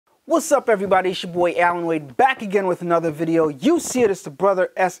What's up, everybody? It's your boy Allan Wade, back again with another video. You see it, it's the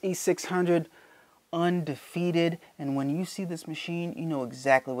brother SE600 undefeated. And when you see this machine, you know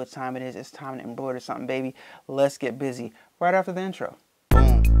exactly what time it is. It's time to embroider something, baby. Let's get busy right after the intro.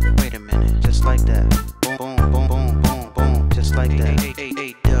 Boom, wait a minute, just like that. Boom, boom, boom, boom, boom, boom, just like that.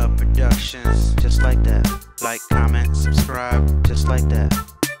 A-Dubb Productions, just like that. Like, comment, subscribe, just like that.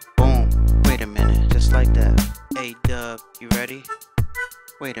 Boom, wait a minute, just like that. A-Dubb, you ready?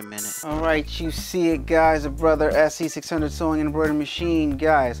 Wait a minute. All right, you see it, guys. The brother SE600 sewing and embroidery machine.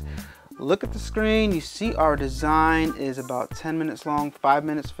 Guys, look at the screen. You see our design is about 10 minutes long. 5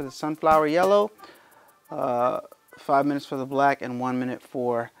 minutes for the sunflower yellow, 5 minutes for the black, and 1 minute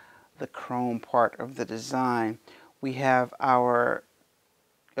for the chrome part of the design. We have our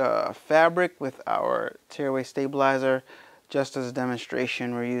fabric with our tearaway stabilizer. Just as a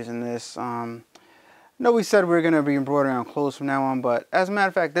demonstration, we're using this. No, we said we were going to be embroidering on clothes from now on, but as a matter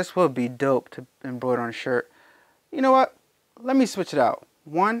of fact, this would be dope to embroider on a shirt. You know what? Let me switch it out.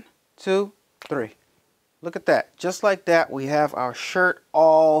 1, 2, 3. Look at that. Just like that, we have our shirt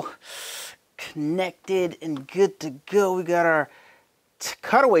all connected and good to go. We got our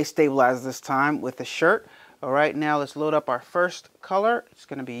cutaway stabilizer this time with the shirt. All right, now let's load up our first color. It's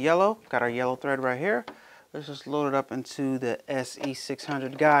going to be yellow. Got our yellow thread right here. Let's just load it up into the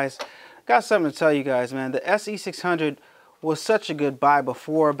SE600. Guys, got something to tell you guys, man. The SE600 was such a good buy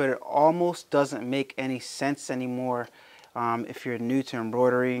before, but it almost doesn't make any sense anymore if you're new to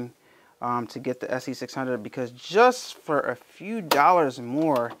embroidering to get the SE600, because just for a few dollars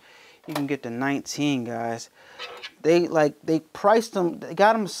more, you can get the 19, guys. They priced them, they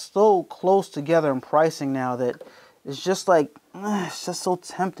got them so close together in pricing now that it's just like, it's just so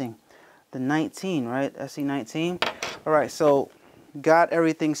tempting. The 19, right? SE19. All right, so got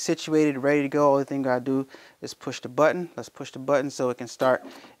everything situated, ready to go. Only thing I gotta do is push the button. Let's push the button so it can start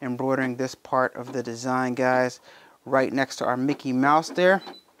embroidering this part of the design, guys. Right next to our Mickey Mouse there.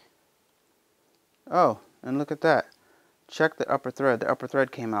 Oh, and look at that. Check the upper thread. The upper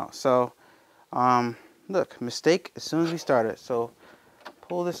thread came out. So, look, mistake as soon as we started. So,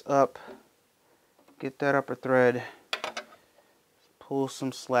 pull this up. Get that upper thread. Pull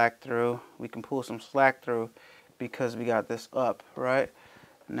some slack through. We can pull some slack through because we got this up, right?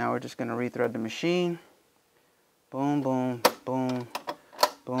 Now we're just gonna rethread the machine. Boom, boom, boom,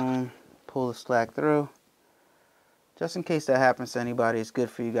 boom. Pull the slack through. Just in case that happens to anybody, it's good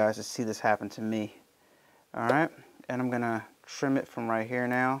for you guys to see this happen to me. All right, and I'm gonna trim it from right here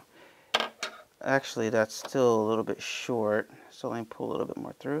now. Actually, that's still a little bit short, so let me pull a little bit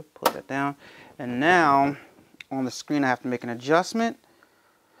more through, pull that down. And now, on the screen, I have to make an adjustment.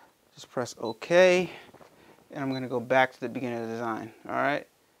 Just press OK. And I'm going to go back to the beginning of the design. All right.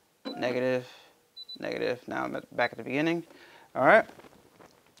 Negative, negative. Now I'm back at the beginning. All right.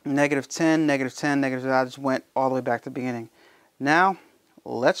 Negative 10, negative 10, negative 10. I just went all the way back to the beginning. Now,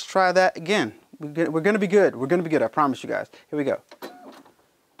 let's try that again. We're going to be good. We're going to be good. I promise you guys. Here we go.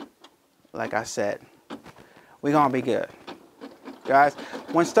 Like I said, we're going to be good. Guys,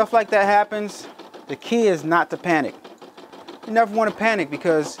 when stuff like that happens, the key is not to panic. You never want to panic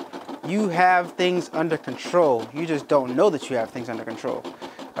because you have things under control. You just don't know that you have things under control.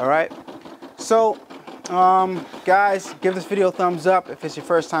 All right. So, guys, give this video a thumbs up. If it's your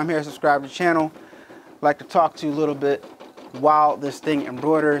first time here, subscribe to the channel. I'd like to talk to you a little bit while this thing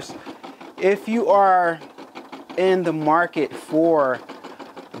embroiders. If you are in the market for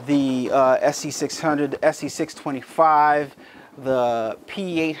the SE600, the SE625, the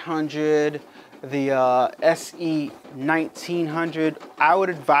P800, the SE1900, I would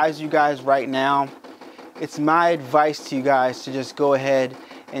advise you guys right now, it's my advice to you guys to just go ahead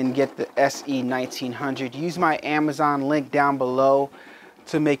and get the SE1900. Use my Amazon link down below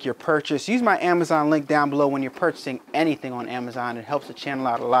to make your purchase. Use my Amazon link down below when you're purchasing anything on Amazon. It helps the channel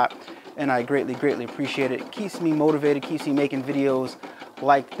out a lot, and I greatly appreciate it. It keeps me motivated, keeps me making videos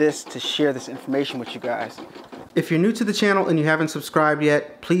like this to share this information with you guys. If you're new to the channel and you haven't subscribed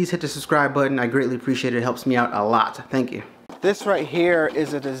yet, please hit the subscribe button. I greatly appreciate it. It helps me out a lot. Thank you. This right here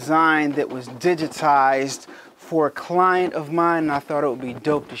is a design that was digitized for a client of mine, and I thought it would be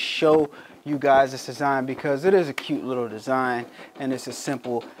dope to show you guys this design because it is a cute little design and it's a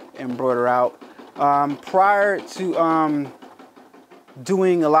simple embroider out. Prior to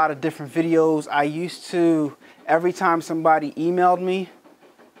doing a lot of different videos, I used to, every time somebody emailed me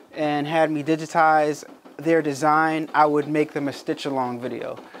and had me digitize their design, I would make them a stitch along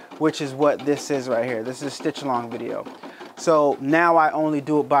video, which is what this is right here. This is a stitch along video. So now I only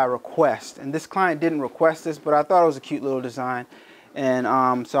do it by request, and this client didn't request this, but I thought it was a cute little design, and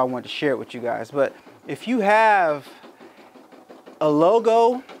so I wanted to share it with you guys. But if you have a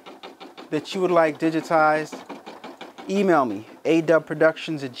logo that you would like digitized, email me,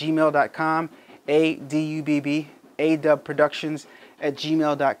 adubbproductions@gmail.com, A-D-U-B-B,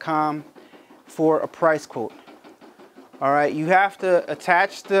 adubbproductions@gmail.com for a price quote. All right, you have to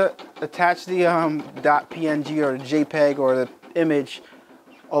attach the .png or the JPEG or the image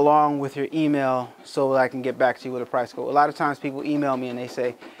along with your email so that I can get back to you with a price quote. A lot of times people email me and they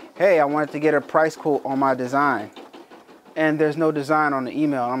say, hey, I wanted to get a price quote on my design, and there's no design on the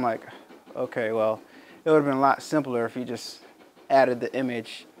email. I'm like, okay, well, it would have been a lot simpler if you just added the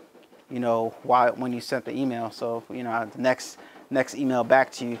image, you know, when you sent the email. So, you know, the next email back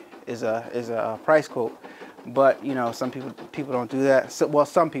to you is a price quote. But, you know, some people don't do that. So, well,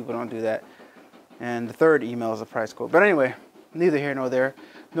 some people don't do that. And the third email is a price quote. But anyway, neither here nor there.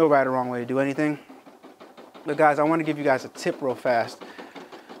 No right or wrong way to do anything. But guys, I want to give you guys a tip real fast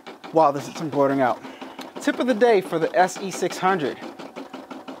while this is embroidering out. Tip of the day for the SE600.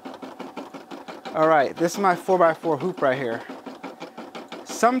 All right, this is my 4x4 hoop right here.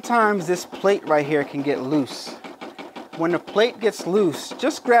 Sometimes this plate right here can get loose. When the plate gets loose,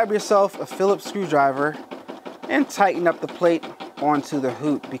 just grab yourself a Phillips screwdriver and tighten up the plate onto the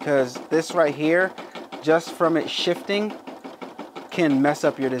hoop, because this right here, just from it shifting, can mess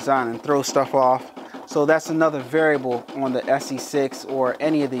up your design and throw stuff off. So that's another variable on the SE6 or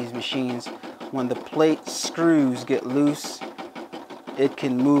any of these machines. When the plate screws get loose, it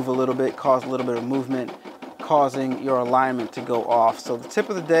can move a little bit, cause a little bit of movement, causing your alignment to go off. So the tip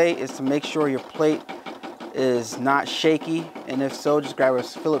of the day is to make sure your plate is not shaky, and if so, just grab a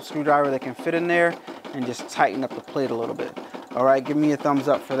Phillips screwdriver that can fit in there and just tighten up the plate a little bit. All right, give me a thumbs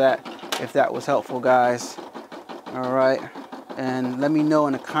up for that if that was helpful, guys. All right, and let me know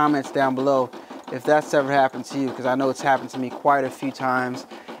in the comments down below if that's ever happened to you, because I know it's happened to me quite a few times.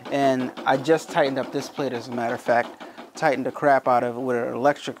 And I just tightened up this plate, as a matter of fact, tightened the crap out of it with an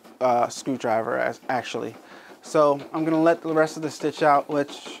electric screwdriver, actually. So I'm gonna let the rest of the stitch out,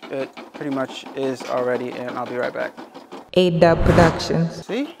 which it pretty much is already, and I'll be right back. A-Dubb Productions.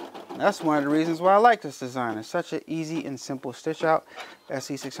 See, that's one of the reasons why I like this design. It's such an easy and simple stitch out.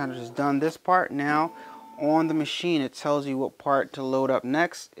 SE600 has done this part. Now on the machine, it tells you what part to load up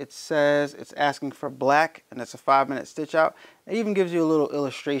next. It says it's asking for black, and it's a 5-minute stitch out. It even gives you a little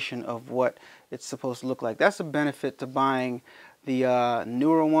illustration of what it's supposed to look like. That's a benefit to buying the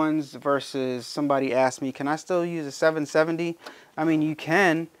newer ones versus somebody asked me, can I still use a 770? I mean, you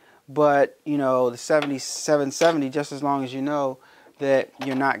can, but you know, the 770, just as long as you know that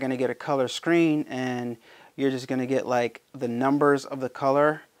you're not going to get a color screen and you're just going to get like the numbers of the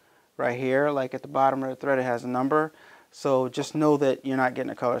color right here, like at the bottom of the thread it has a number. So just know that you're not getting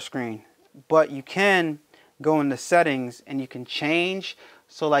a color screen. But you can go into settings and you can change.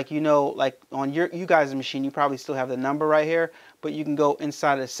 So like, you know, like on you guys' machine, you probably still have the number right here, but you can go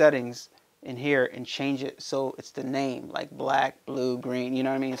inside of the settings in here and change it so it's the name, like black, blue, green, you know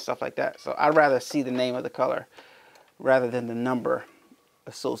what I mean, stuff like that. So I'd rather see the name of the color rather than the number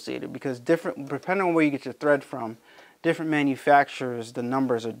associated, because depending on where you get your thread from, different manufacturers, the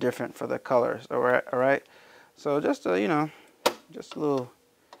numbers are different for the colors. All right. So just you know, just a little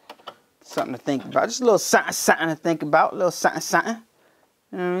something to think about, just a little something to think about, a little something.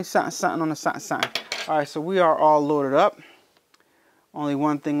 You know what I mean? Something on the something. All right, so we are all loaded up. Only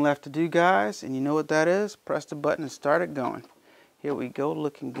one thing left to do, guys, and you know what that is? Press the button and start it going. Here we go,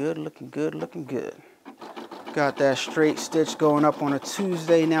 looking good, looking good, looking good. Got that straight stitch going up on a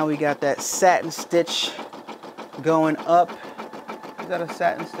Tuesday. Now we got that satin stitch going up. Is that a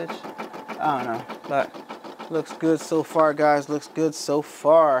satin stitch? I don't know, but looks good so far, guys. Looks good so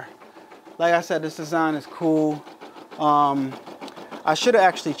far. Like I said, this design is cool. I should have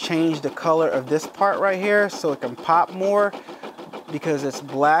actually changed the color of this part right here so it can pop more, because it's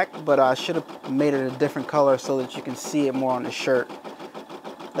black, but I should have made it a different color so that you can see it more on the shirt.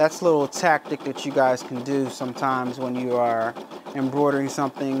 That's a little tactic that you guys can do sometimes when you are embroidering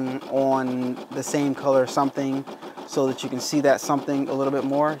something on the same color something, so that you can see that something a little bit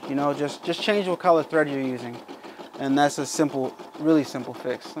more. You know, just change what color thread you're using, and that's a simple, really simple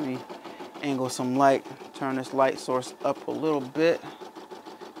fix. Let me angle some light, turn this light source up a little bit.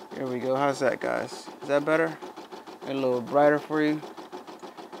 Here we go. How's that, guys? Is that better? A little brighter for you.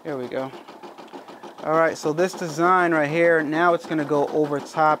 Here we go. All right, so this design right here, now it's gonna go over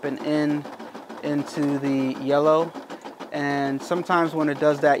top and into the yellow. And sometimes when it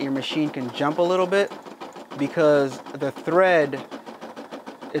does that, your machine can jump a little bit, because the thread,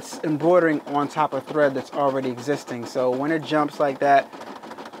 it's embroidering on top of thread that's already existing. So when it jumps like that,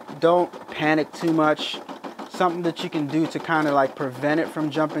 don't panic too much. Something that you can do to kind of like prevent it from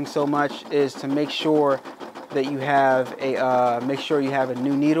jumping so much is to make sure that you have a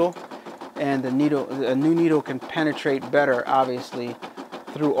new needle, and a new needle can penetrate better, obviously,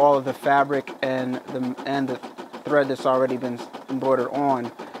 through all of the fabric and the thread that's already been embroidered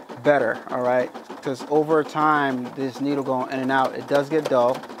on better. All right, because over time this needle going in and out, it does get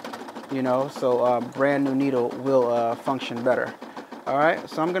dull, you know, so brand new needle will function better. All right,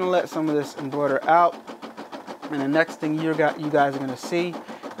 so I'm gonna let some of this embroider out, and the next thing you guys are gonna see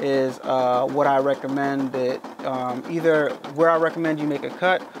is what I recommend that either where I recommend you make a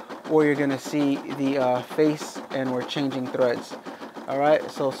cut, or you're gonna see the face and we're changing threads. All right,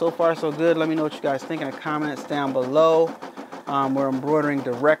 so far so good. Let me know what you guys think in the comments down below. We're embroidering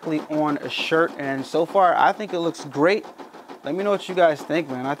directly on a shirt, and so far I think it looks great. Let me know what you guys think,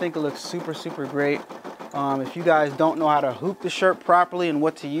 man. I think it looks super, super great. If you guys don't know how to hoop the shirt properly and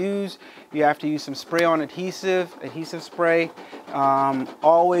what to use, you have to use some spray-on adhesive spray.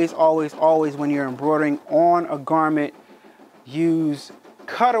 Always when you're embroidering on a garment, use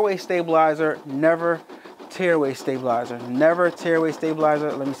cutaway stabilizer, never tearaway stabilizer. Never tearaway stabilizer.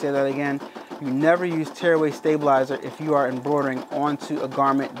 Let me say that again. You never use tearaway stabilizer if you are embroidering onto a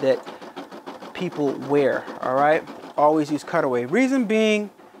garment that people wear. All right, always use cutaway. Reason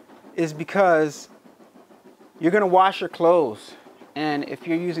being is because you're gonna wash your clothes, and if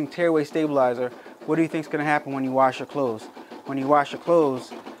you're using tearaway stabilizer, what do you think is gonna happen when you wash your clothes? When you wash your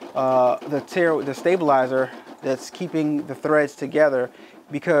clothes, the stabilizer that's keeping the threads together,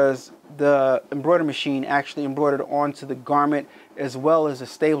 because the embroidery machine actually embroidered onto the garment as well as the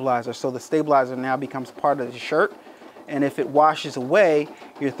stabilizer, so the stabilizer now becomes part of the shirt, and if it washes away,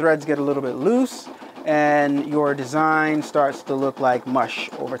 your threads get a little bit loose and your design starts to look like mush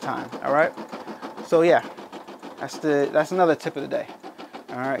over time. All right, so yeah, that's another tip of the day.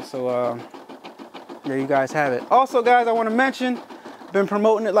 All right, so there you guys have it. Also, guys, I want to mention, been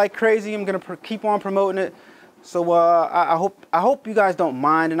promoting it like crazy. I'm gonna keep on promoting it. So I hope you guys don't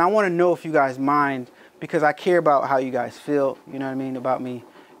mind, and I want to know if you guys mind, because I care about how you guys feel. You know what I mean, about me,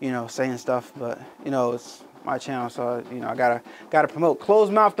 you know, saying stuff. But you know, it's my channel, so you know, I gotta promote.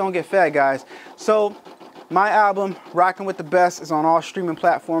 Closed mouth don't get fed, guys. So my album, Rockin' with the Best, is on all streaming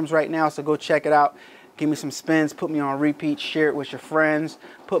platforms right now. So go check it out. Give me some spins, put me on repeat, share it with your friends,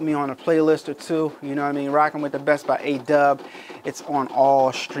 put me on a playlist or two, you know what I mean? Rockin' with the Best by A-Dubb. It's on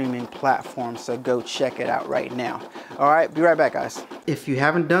all streaming platforms, so go check it out right now. All right, be right back, guys. If you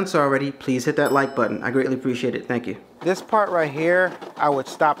haven't done so already, please hit that like button. I greatly appreciate it, thank you. This part right here, I would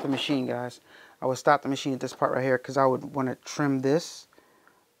stop the machine, guys. I would stop the machine at this part right here, because I would want to trim this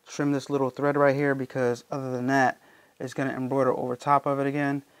little thread right here, because other than that, it's gonna embroider over top of it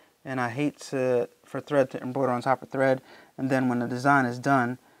again. And I hate for thread to embroider on top of thread, and then when the design is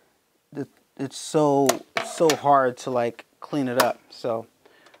done, it's so hard to like clean it up. So,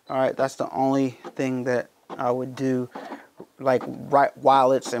 all right, that's the only thing that I would do, like right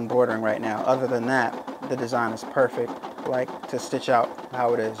while it's embroidering right now. Other than that, the design is perfect, like to stitch out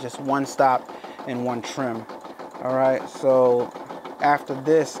how it is. Just one stop and one trim. All right, so after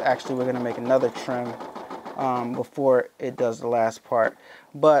this, actually, we're gonna make another trim before it does the last part.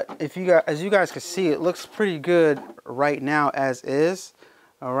 But if you guys, as you guys can see, it looks pretty good right now as is.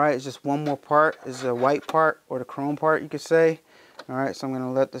 All right, it's just one more part is the white part, or the chrome part, you could say. All right, so I'm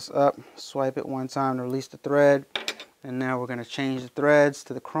gonna let this up, swipe it one time to release the thread, and now we're gonna change the threads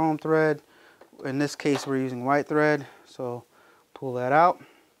to the chrome thread. In this case, we're using white thread, so pull that out,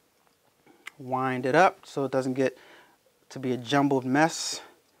 wind it up so it doesn't get to be a jumbled mess.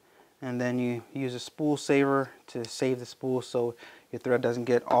 And then you use a spool saver to save the spool so your thread doesn't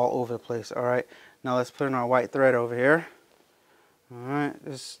get all over the place. All right, now let's put in our white thread over here. All right,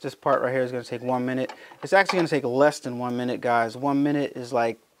 this part right here is going to take 1 minute. It's actually going to take less than 1 minute, guys. 1 minute is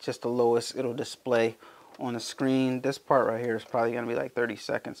like just the lowest it'll display on the screen. This part right here is probably going to be like 30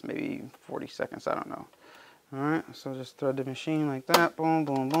 seconds, maybe 40 seconds, I don't know. All right, so just thread the machine like that. Boom,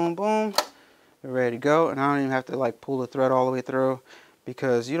 boom, boom, boom. We're ready to go, and I don't even have to like pull the thread all the way through,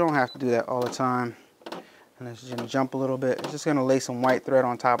 because you don't have to do that all the time. And it's just gonna jump a little bit. It's just gonna lay some white thread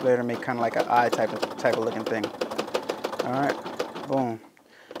on top there to make kind of like an eye type of looking thing. All right, boom.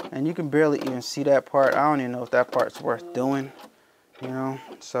 And you can barely even see that part. I don't even know if that part's worth doing, you know.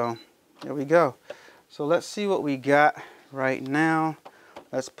 So there we go. So let's see what we got right now.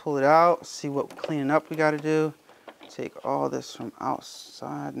 Let's pull it out, see what cleaning up we got to do. Take all this from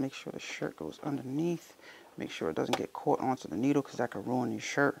outside, make sure the shirt goes underneath. Make sure it doesn't get caught onto the needle, because that could ruin your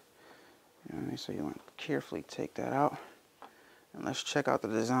shirt. You know what I mean? So you want to carefully take that out. And let's check out the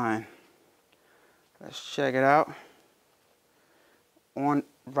design. Let's check it out.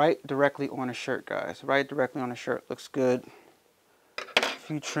 Right directly on a shirt, guys. Right directly on a shirt. Looks good. A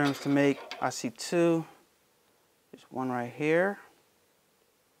few trims to make. I see two. There's one right here.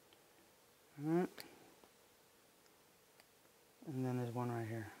 Alright. And then there's one right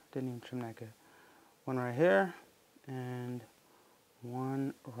here. Didn't even trim that good. One right here and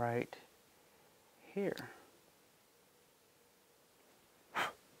one right here.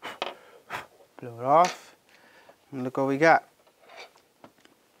 Blow it off. And look what we got.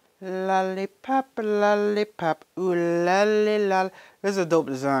 Lollipop, lollipop, ooh lolly lolly. This is a dope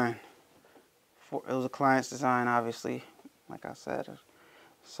design. It was a client's design, obviously, like I said.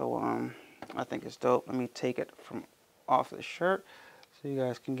 So I think it's dope. Let me take it from off the shirt so you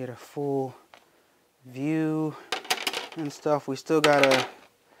guys can get a full view and stuff. We still gotta.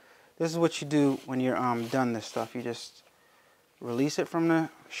 This is what you do when you're done this stuff. You just release it from the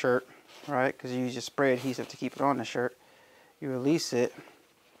shirt, right? Because you use your spray adhesive to keep it on the shirt. You release it.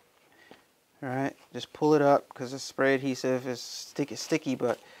 Alright, just pull it up because the spray adhesive is sticky,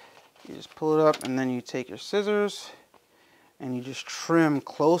 but you just pull it up and then you take your scissors and you just trim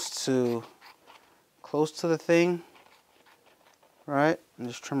close to the thing, right? And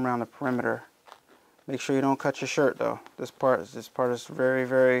just trim around the perimeter. Make sure you don't cut your shirt though. This part is very,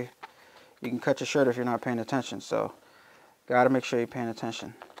 very, you can cut your shirt if you're not paying attention, so gotta make sure you're paying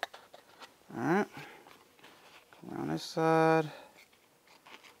attention. Alright, around this side.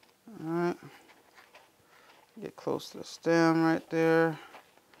 Alright, get close to the stem right there.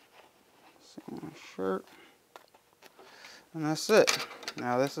 See my shirt. And that's it.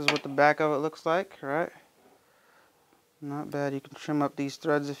 Now this is what the back of it looks like, right? Not bad. You can trim up these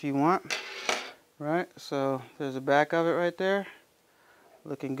threads if you want, right? So there's the back of it right there.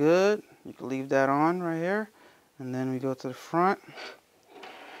 Looking good. You can leave that on right here. And then we go to the front.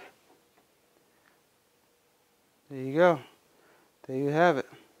 There you go. There you have it.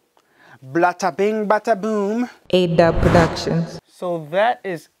 Blata bing, bata boom. A-Dubb Productions. So that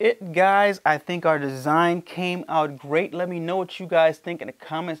is it, guys. I think our design came out great. Let me know what you guys think in the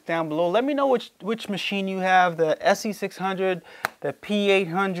comments down below. Let me know which machine you have, the SE600, the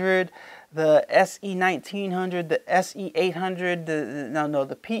P800, the SE1900, the SE800,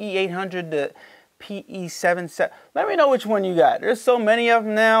 the PE800, the PE77. Let me know which one you got. There's so many of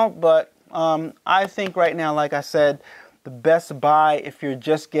them now, but I think right now, like I said, the best buy if you're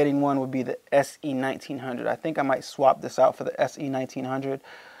just getting one would be the SE1900. I think I might swap this out for the SE1900.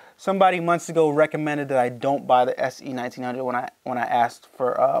 Somebody months ago recommended that I don't buy the SE1900 when I asked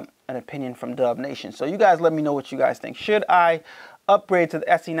for an opinion from Dubb Nation. So you guys let me know what you guys think. Should I upgrade to the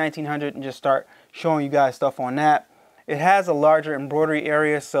SE1900 and just start showing you guys stuff on that? It has a larger embroidery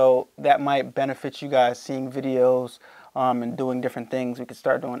area, so that might benefit you guys seeing videos and doing different things. We could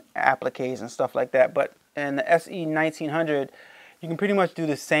start doing appliques and stuff like that. But in the SE1900, you can pretty much do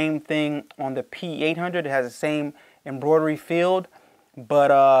the same thing on the P800. It has the same embroidery field, but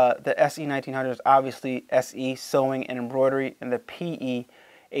the SE1900 is obviously SE, sewing and embroidery, and the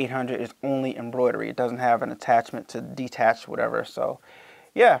PE800 is only embroidery. It doesn't have an attachment to detach whatever. So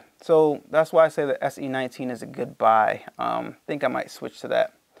yeah, so that's why I say the SE19 is a good buy. Think I might switch to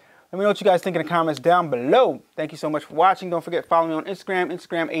that. Let me know what you guys think in the comments down below. Thank you so much for watching. Don't forget, follow me on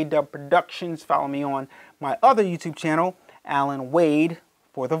Instagram, A-Dubb Productions. Follow me on my other YouTube channel, Allan Wade,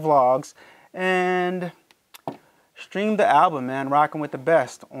 for the vlogs. And stream the album, man. Rocking with the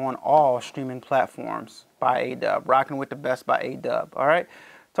Best on all streaming platforms by A-Dubb. Rocking with the Best by A-Dubb. All right?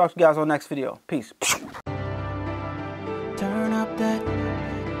 Talk to you guys on the next video. Peace. Turn up that,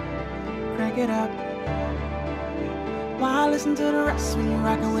 crank it up. Why listen to the rest when you're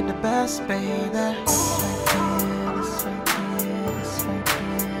rocking with the best, baby? This right here, this right